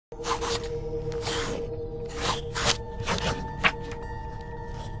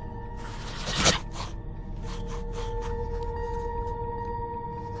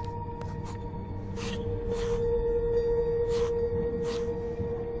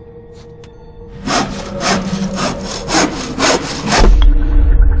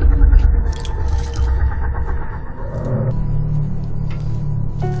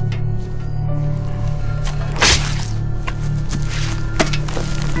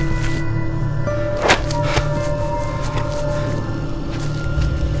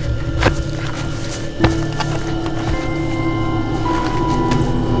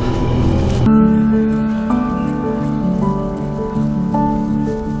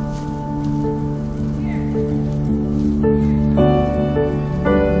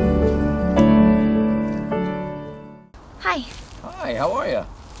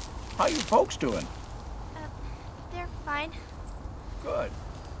folks doing? They're fine. Good.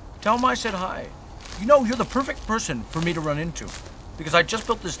 Tell them I said hi. You know, you're the perfect person for me to run into. Because I just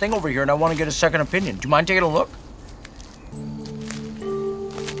built this thing over here and I want to get a second opinion. Do you mind taking a look?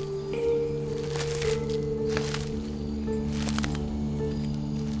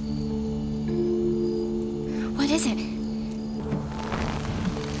 What is it?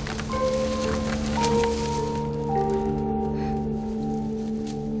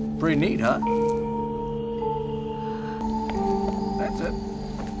 Pretty neat, huh? That's it.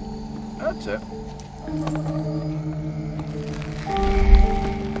 That's it.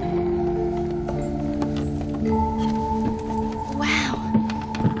 Wow.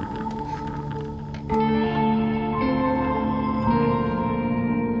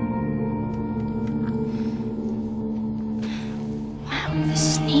 Wow, this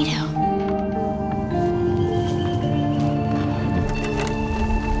is neato.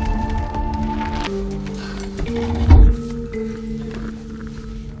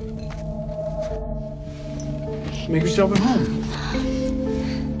 Make yourself at home.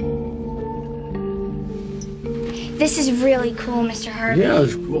 This is really cool, Mr. Harvey. Yeah,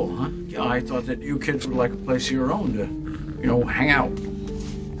 it's cool, huh? Yeah, I thought that you kids would like a place of your own to, you know, hang out.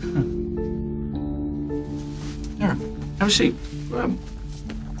 Here, have a seat.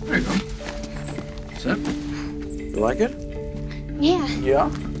 There you go. Sit. You like it? Yeah. Yeah?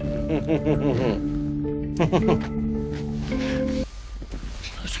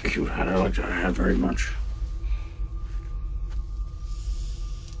 That's a cute hat. I like that hat very much.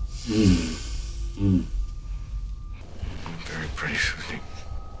 Very pretty, Susie.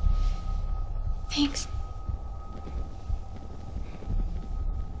 Thanks.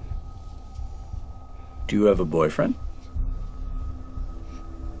 Do you have a boyfriend?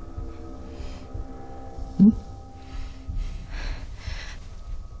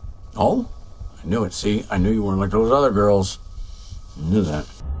 Oh? I knew it, see? I knew you weren't like those other girls. I knew that.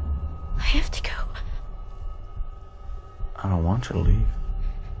 I have to go. I don't want you to leave.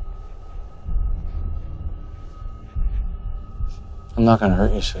 I'm not gonna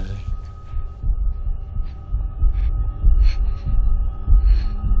hurt you, Susie.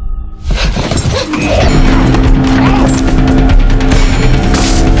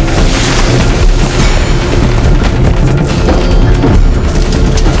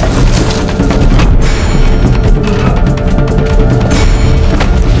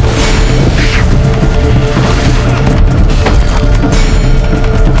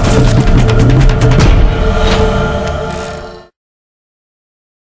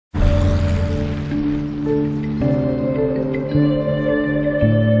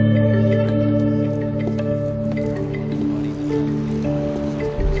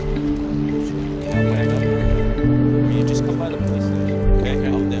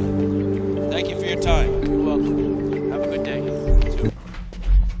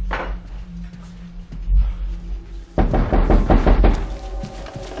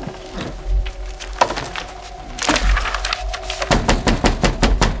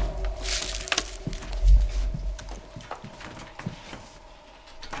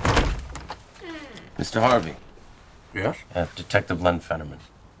 Mr. Harvey. Yes? Detective Len Fennerman.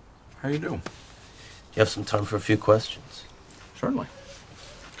 How you do? Do you have some time for a few questions? Certainly.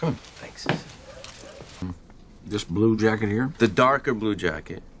 Come on. Thanks. This blue jacket here? The darker blue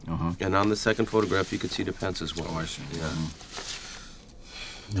jacket. Uh-huh. And on the second photograph, you could see the pants as well. Oh, I see. Yeah.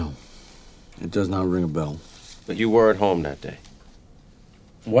 No. It does not ring a bell. But you were at home that day.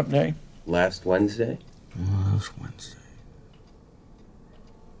 What day? Last Wednesday? Last Wednesday.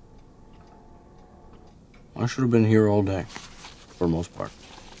 I should have been here all day, for the most part.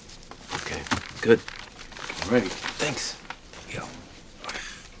 Okay, good. All right. Thanks. Yeah.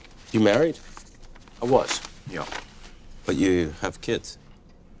 You married? I was. Yeah. But you have kids.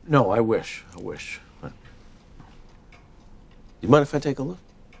 No, I wish. But You mind if I take a look?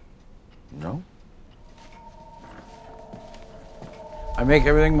 no. I make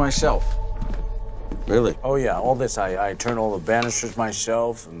everything myself. Really? Oh, yeah, all this. I turn all the banisters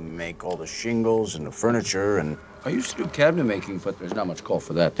myself and make all the shingles and the furniture and... I used to do cabinet making, but there's not much call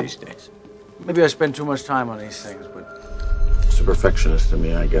for that these days. Maybe I spend too much time on these things, but it's a perfectionist in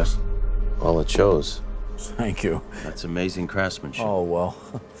me, I guess. Well, it shows. Thank you. That's amazing craftsmanship. Oh, well.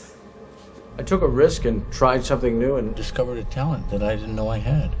 I took a risk and tried something new and discovered a talent that I didn't know I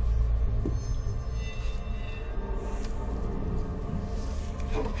had.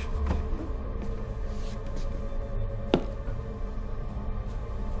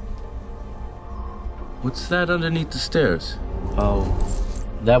 What's that underneath the stairs? Oh,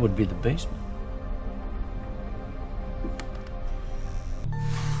 that would be the basement.